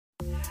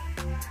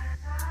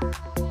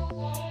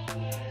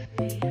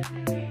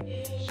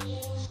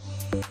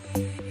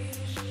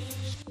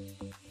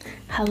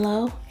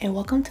Hello and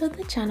welcome to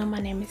the channel. My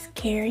name is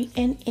Carrie,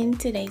 and in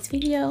today's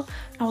video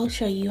I will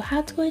show you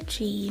how to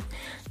achieve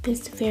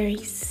this very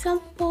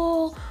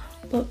simple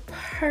but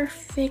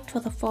perfect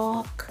for the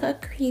fall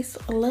cut crease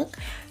look.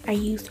 I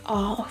used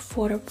all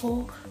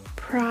affordable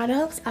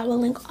products. I will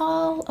link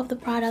all of the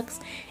products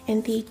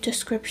in the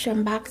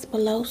description box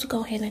below, so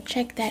go ahead and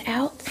check that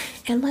out,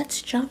 and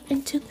let's jump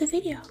into the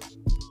video.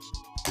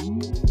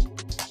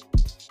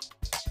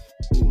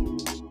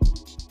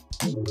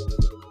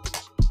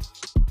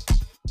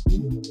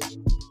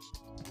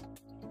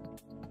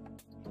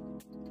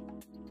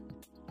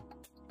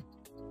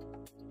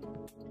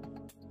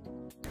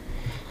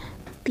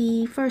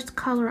 The first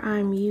color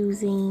I'm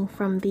using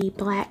from the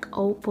Black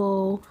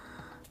Opal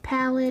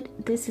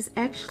palette, this is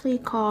actually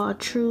called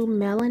True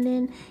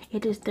Melanin.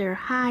 It is their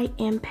high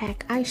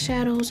impact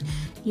eyeshadows.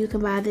 You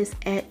can buy this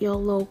at your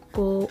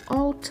local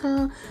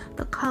Ulta.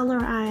 The color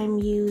I'm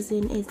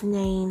using is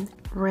named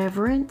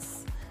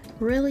Reverence.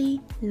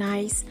 Really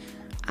nice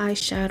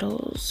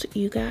eyeshadows,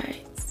 you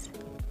guys.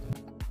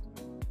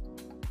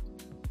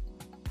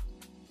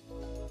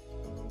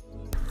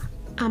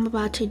 I'm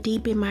about to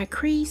deepen my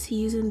crease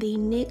using the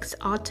NYX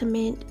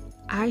Ultimate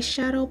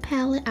Eyeshadow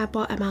Palette I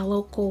bought at my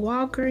local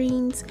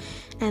Walgreens,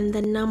 and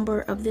the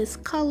number of this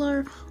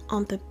color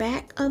on the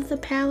back of the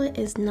palette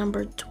is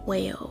number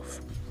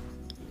 12.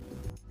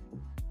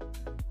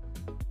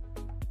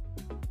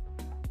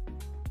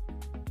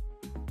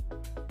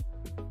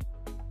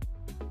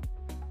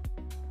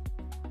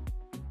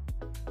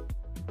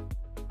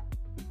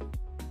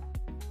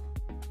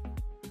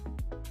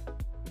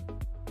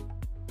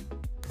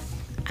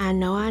 I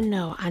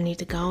know, I need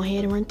to go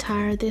ahead and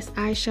retire this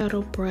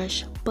eyeshadow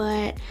brush,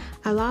 but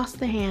I lost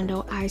the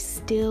handle. I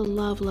still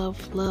love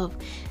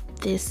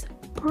this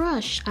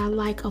brush. I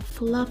like a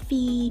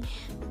fluffy,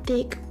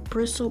 thick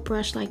bristle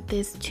brush like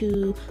this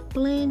to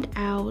blend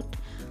out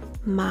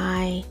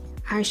my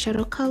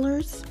eyeshadow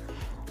colors.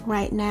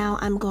 Right now,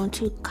 I'm going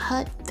to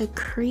cut the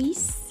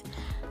crease,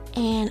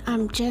 and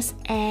I'm just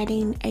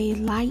adding a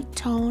light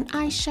tone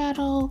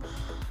eyeshadow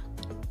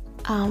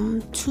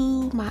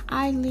to my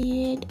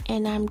eyelid,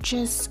 and I'm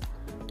just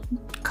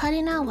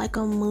cutting out like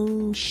a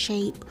moon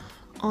shape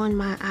on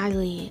my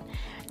eyelid.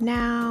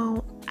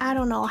 Now, I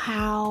don't know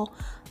how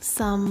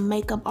some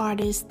makeup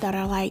artists that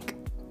are like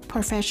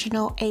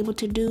professional able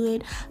to do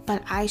it,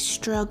 but I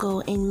struggle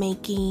in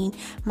making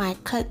my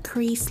cut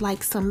crease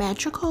like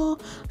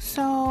symmetrical,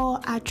 so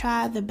I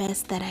try the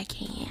best that I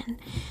can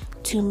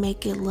to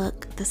make it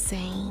look the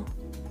same.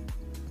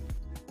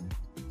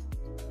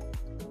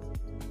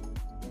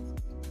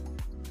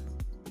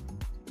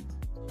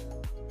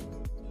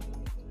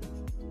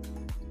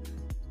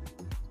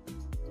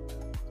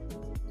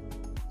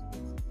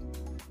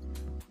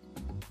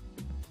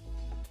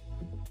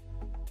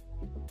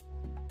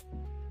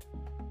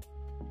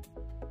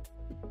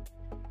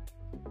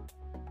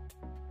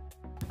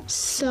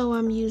 So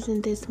I'm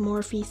using this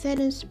Morphe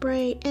setting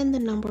spray and the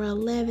number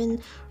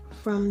 11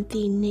 from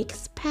the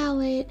NYX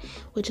palette,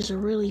 which is a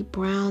really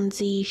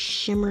bronzy,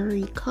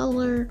 shimmery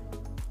color,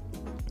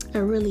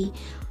 a really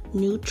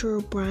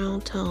neutral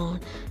brown tone,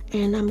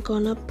 and I'm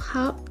gonna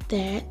pop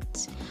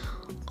that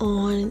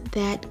on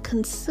that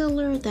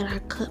concealer that I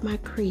cut my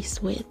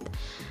crease with.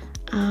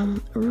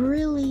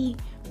 Really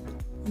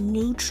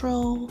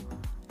neutral,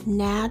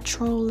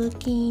 natural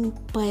looking,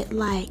 but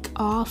like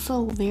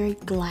also very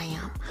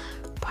glam.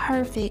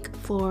 Perfect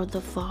for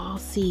the fall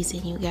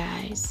season, you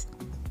guys.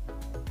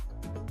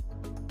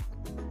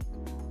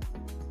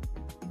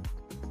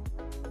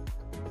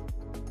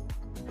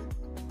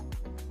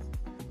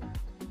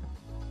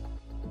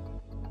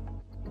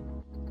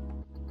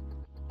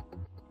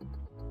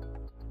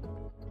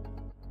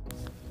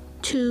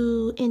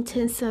 To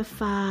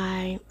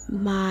intensify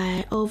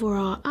my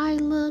overall eye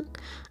look,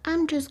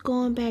 I'm just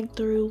going back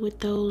through with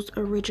those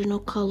original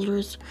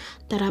colors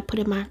that I put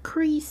in my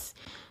crease,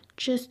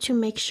 just to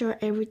make sure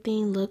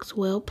everything looks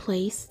well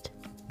placed.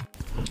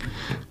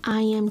 I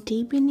am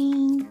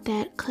deepening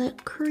that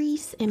cut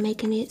crease and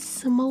making it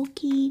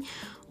smoky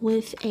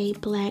with a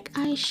black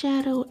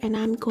eyeshadow, and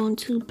I'm going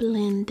to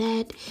blend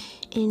that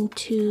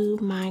into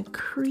my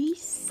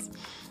crease.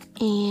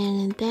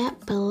 And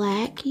that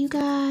black, you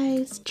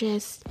guys,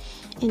 just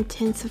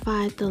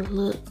intensified the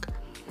look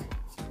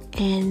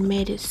and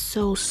made it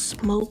so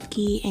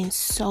smoky and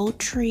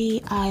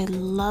sultry. I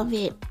love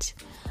it.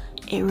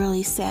 It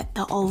really set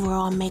the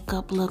overall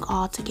makeup look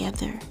all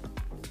together.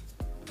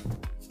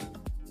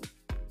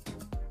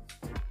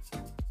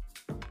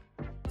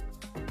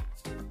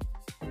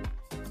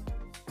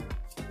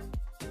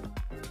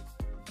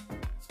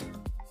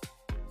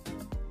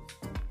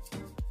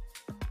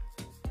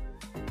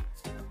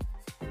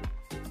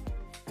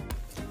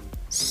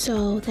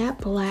 So that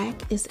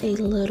black is a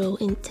little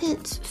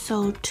intense,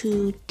 so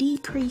to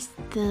decrease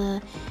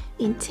the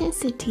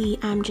intensity,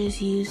 I'm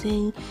just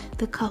using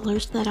the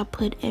colors that I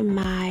put in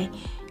my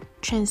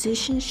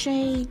transition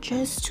shade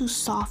just to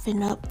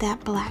soften up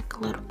that black a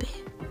little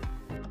bit.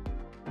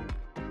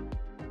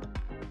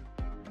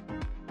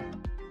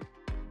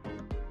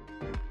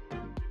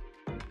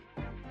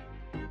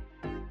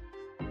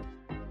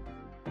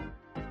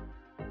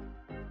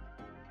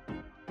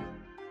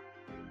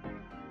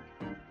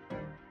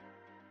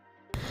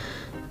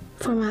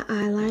 For my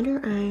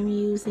eyeliner, I'm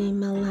using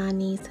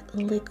Milani's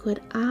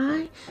Liquid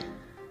Eye.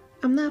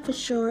 I'm not for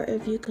sure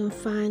if you can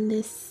find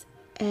this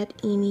at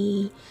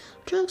any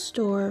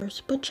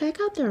drugstores, but check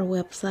out their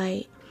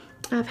website.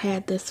 I've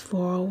had this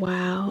for a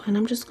while, and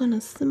I'm just gonna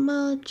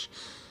smudge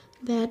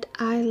that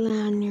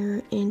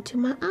eyeliner into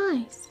my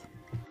eyes.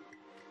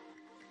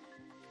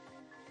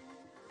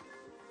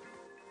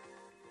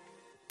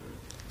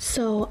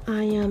 So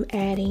I am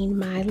adding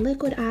my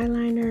liquid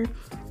eyeliner,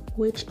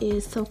 which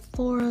is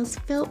Sephora's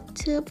Felt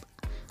Tip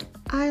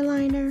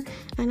eyeliner,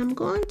 and I'm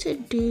going to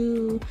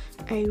do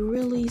a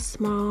really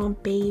small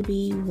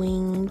baby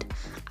winged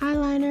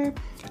eyeliner.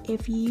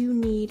 If you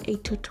need a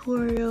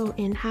tutorial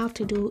in how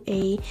to do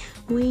a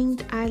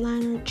winged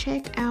eyeliner,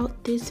 check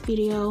out this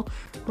video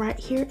right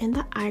here in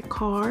the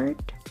iCard.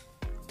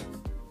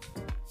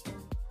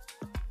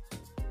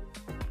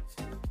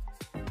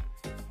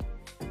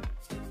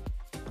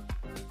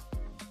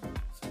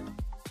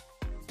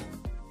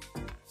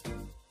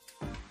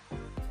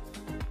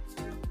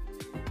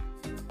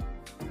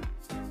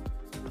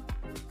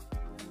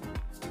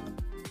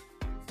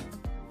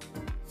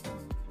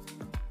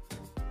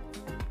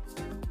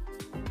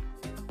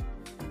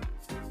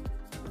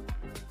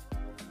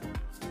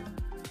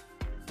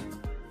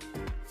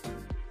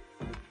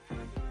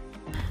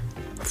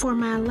 For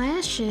my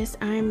lashes,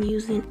 I'm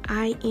using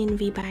I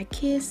Envy by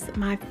Kiss,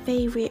 my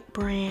favorite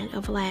brand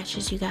of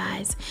lashes, you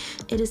guys.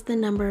 It is the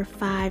number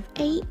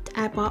 58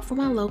 I bought from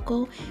my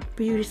local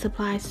beauty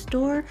supply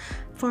store.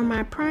 For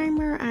my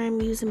primer,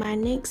 I'm using my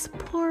NYX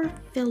Pore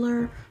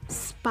Filler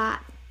Spot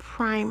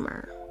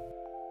Primer.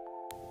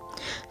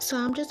 So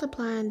I'm just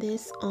applying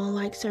this on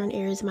like certain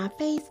areas of my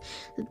face.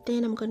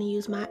 Then I'm going to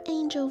use my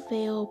Angel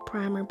Veil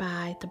primer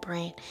by the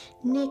brand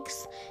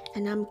NYX,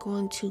 and I'm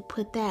going to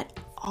put that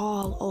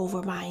all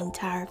over my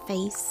entire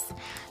face.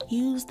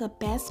 Use the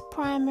best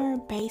primer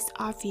based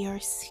off your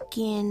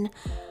skin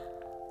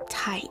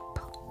type.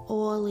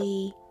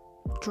 Oily,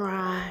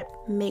 dry.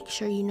 Make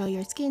sure you know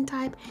your skin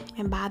type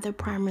and buy the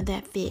primer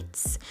that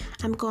fits.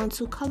 I'm going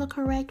to color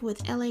correct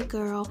with LA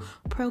Girl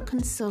Pro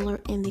Concealer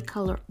in the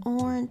color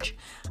orange.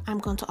 I'm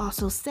going to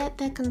also set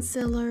that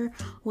concealer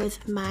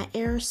with my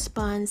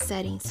Airspun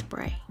setting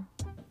spray.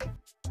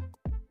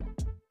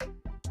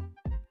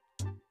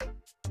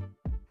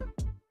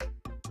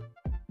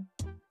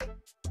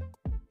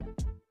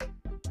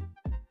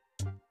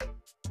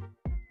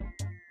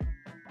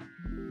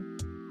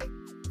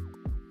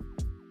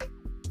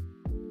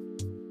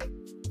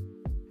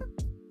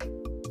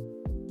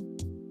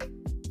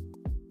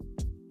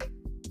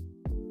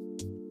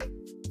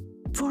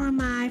 For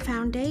my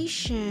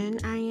foundation,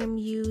 I am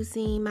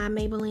using my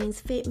Maybelline's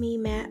Fit Me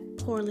Matte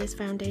Poreless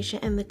Foundation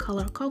in the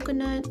color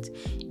Coconut.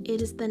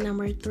 It is the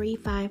number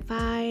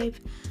 355.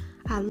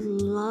 I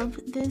love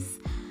this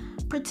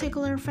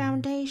particular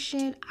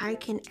foundation. I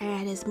can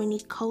add as many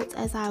coats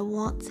as I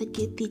want to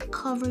get the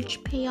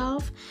coverage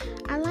payoff.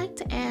 I like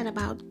to add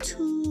about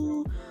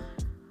 2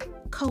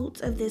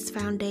 coats of this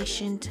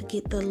foundation to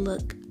get the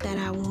look that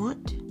I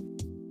want.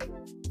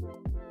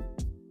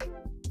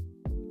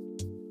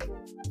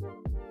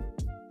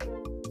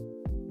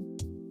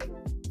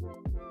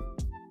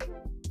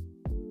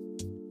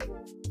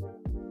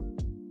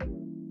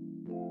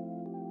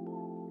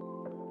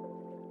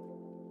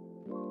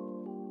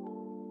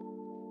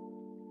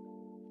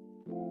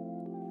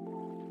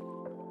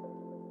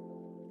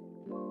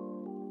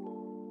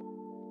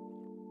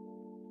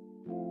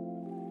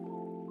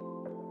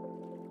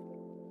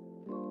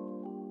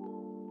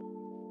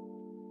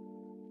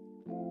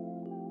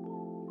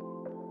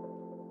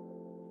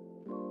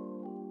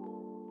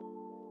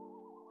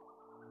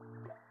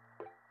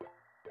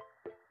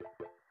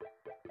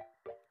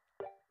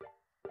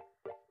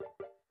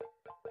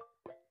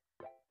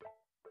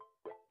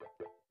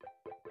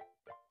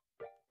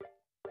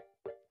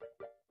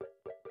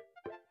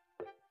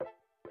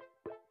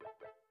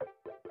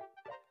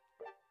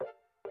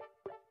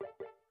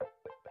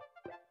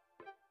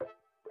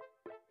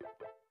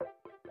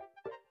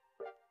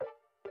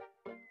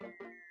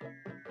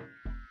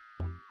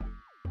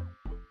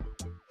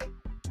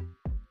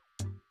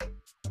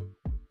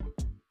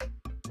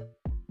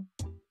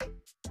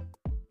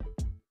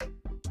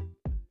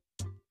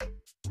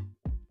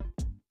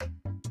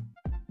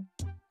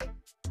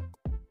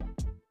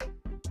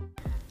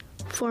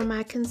 For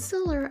my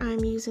concealer,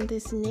 I'm using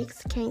this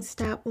NYX Can't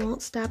Stop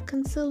Won't Stop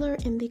concealer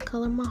in the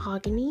color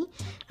Mahogany,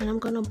 and I'm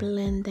going to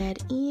blend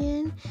that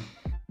in.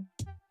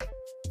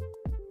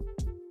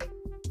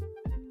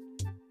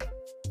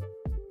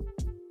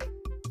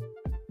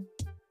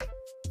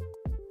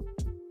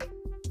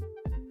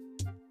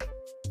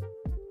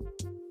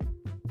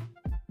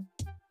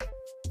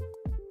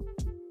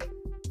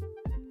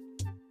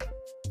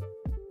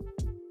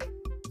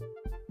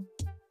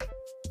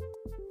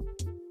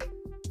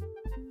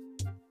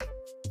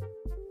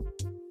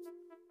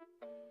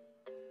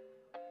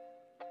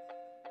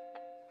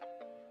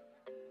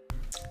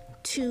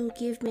 To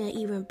give me an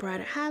even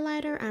brighter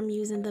highlighter, I'm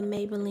using the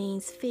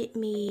Maybelline's Fit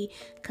Me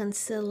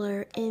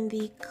Concealer in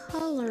the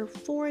color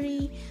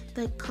 40.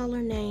 The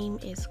color name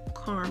is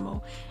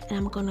Caramel. And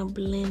I'm going to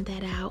blend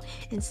that out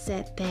and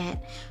set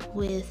that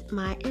with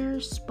my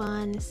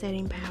Airspun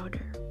setting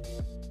powder.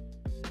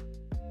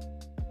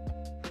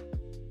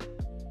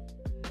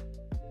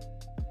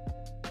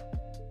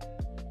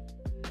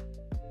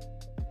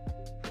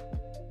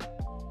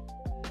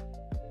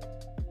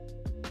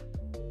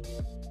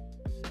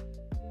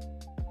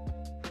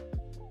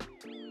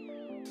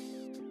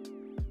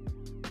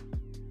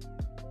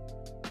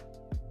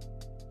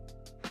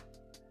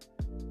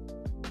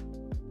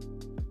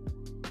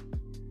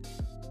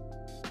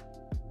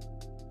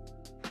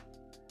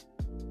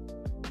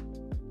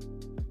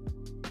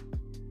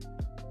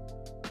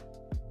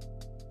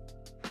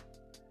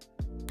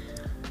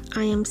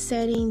 I am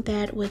setting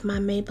that with my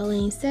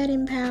Maybelline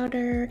setting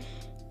powder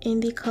in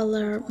the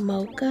color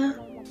Mocha.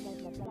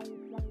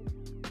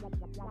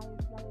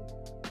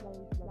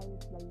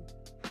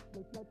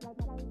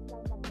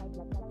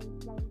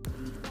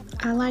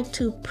 I like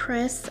to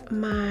press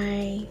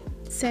my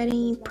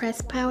setting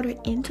pressed powder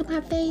into my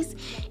face.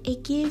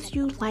 It gives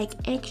you like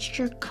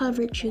extra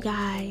coverage, you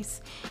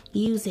guys.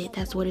 Use it,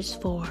 that's what it's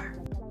for.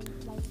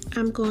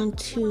 I'm going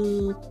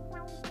to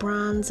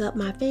bronze up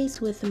my face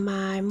with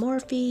my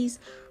Morphe's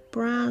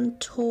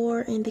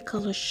Brontour in the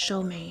color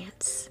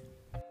Showmance.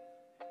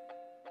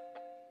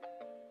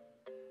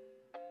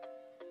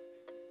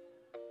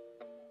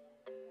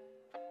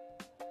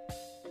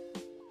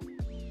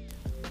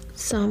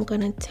 So I'm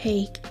gonna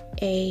take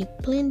a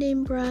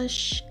blending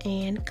brush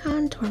and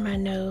contour my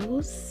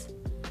nose.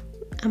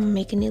 I'm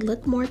making it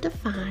look more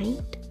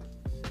defined.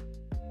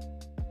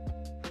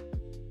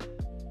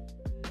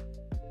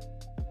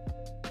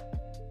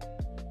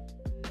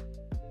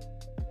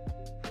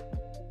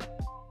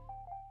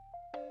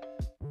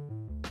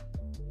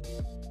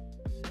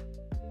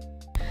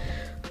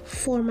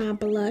 For my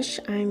blush,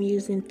 I'm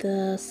using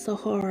the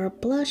Sephora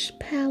blush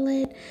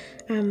palette.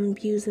 I'm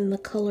using the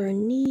color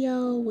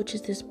Neo, which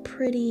is this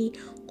pretty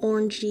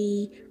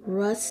orangey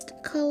rust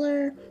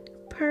color.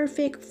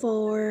 Perfect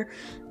for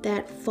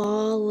that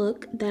fall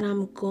look that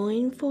I'm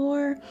going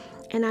for.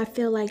 And I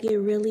feel like it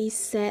really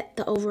set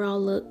the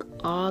overall look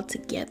all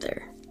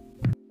together.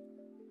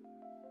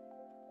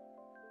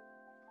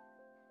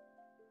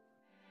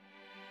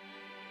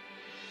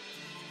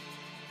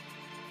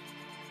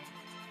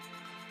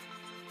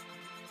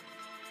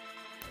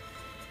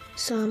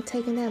 So I'm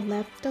taking that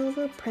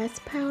leftover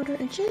pressed powder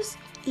and just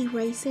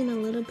erasing a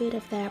little bit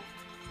of that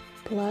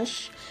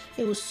blush.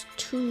 It was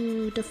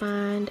too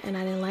defined and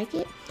I didn't like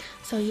it.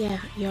 So yeah,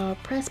 your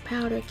pressed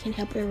powder can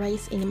help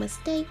erase any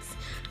mistakes.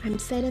 I'm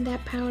setting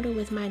that powder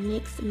with my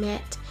NYX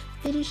Matte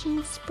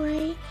Finishing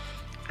Spray.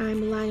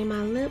 I'm lining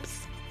my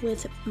lips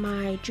with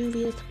my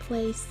Juvia's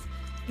Place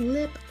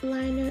lip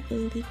liner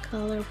in the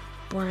color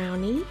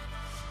Brownie.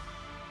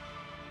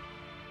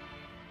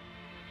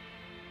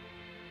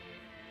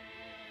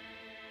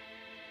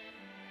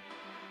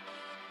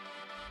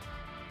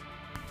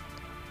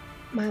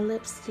 My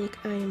lipstick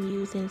I am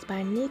using is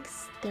by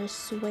NYX, their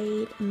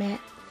Suede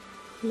Matte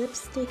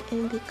Lipstick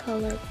in the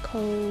color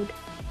Code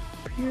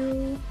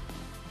Pure.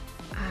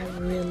 I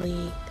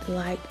really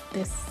like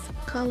this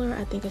color.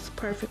 I think it's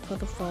perfect for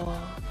the fall.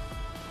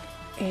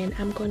 And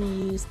I'm going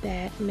to use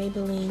that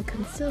Maybelline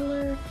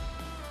concealer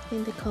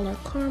in the color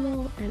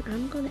Caramel, and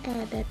I'm going to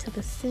add that to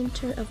the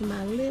center of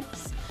my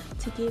lips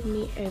to give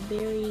me a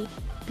very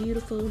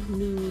beautiful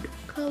nude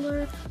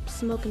color.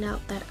 Smoking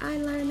out that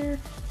eyeliner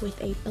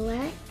with a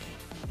black.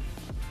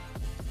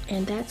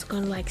 And that's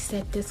gonna like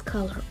set this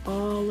color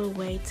all the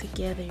way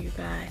together, you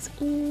guys.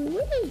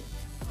 Ooh-wee.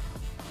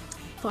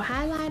 For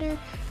highlighter,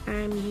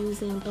 I'm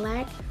using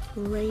Black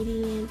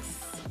Radiance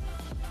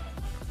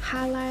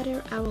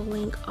highlighter. I will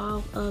link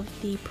all of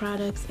the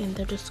products in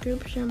the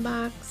description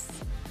box.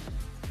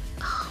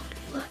 Oh,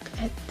 look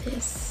at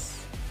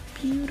this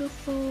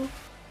beautiful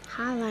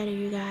highlighter,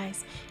 you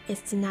guys.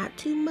 It's not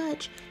too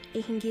much.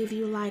 It can give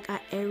you like an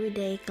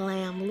everyday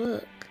glam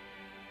look.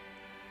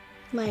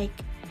 Like,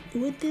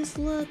 with this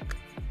look,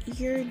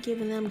 you're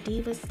giving them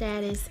diva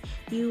status.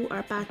 You are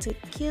about to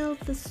kill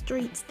the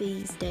streets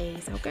these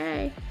days,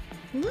 okay?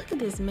 Look at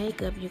this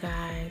makeup, you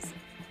guys.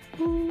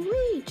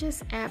 Ooh-wee,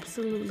 just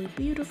absolutely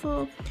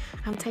beautiful.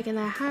 I'm taking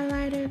that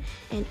highlighter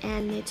and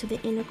adding it to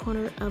the inner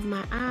corner of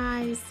my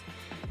eyes.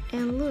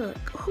 And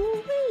look,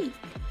 ooh-wee,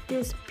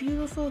 this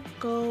beautiful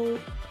gold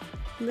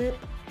lip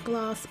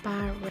gloss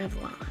by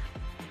Revlon.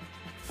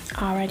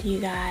 Alrighty, you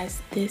guys,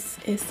 this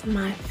is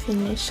my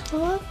finished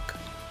look.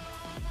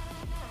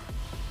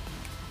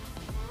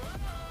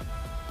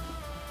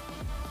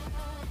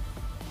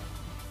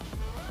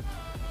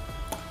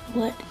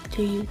 What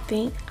do you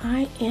think?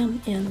 I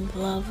am in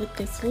love with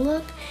this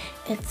look.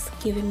 It's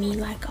giving me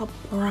like a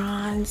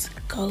bronze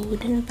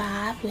golden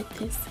vibe with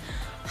this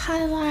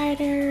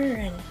highlighter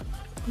and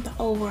the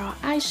overall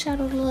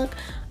eyeshadow look.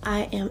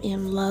 I am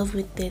in love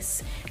with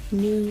this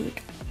nude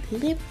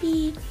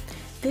lippy.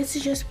 This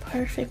is just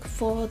perfect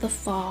for the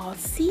fall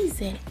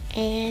season,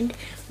 and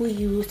we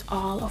use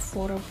all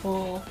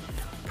affordable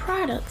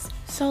products.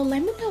 So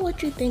let me know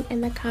what you think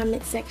in the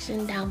comment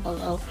section down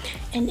below,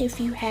 and if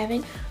you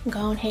haven't,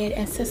 go ahead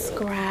and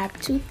subscribe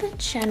to the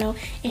channel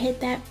and hit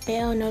that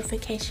bell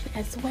notification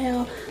as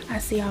well. I'll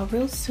see y'all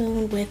real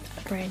soon with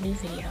a brand new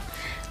video.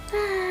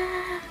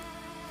 Bye.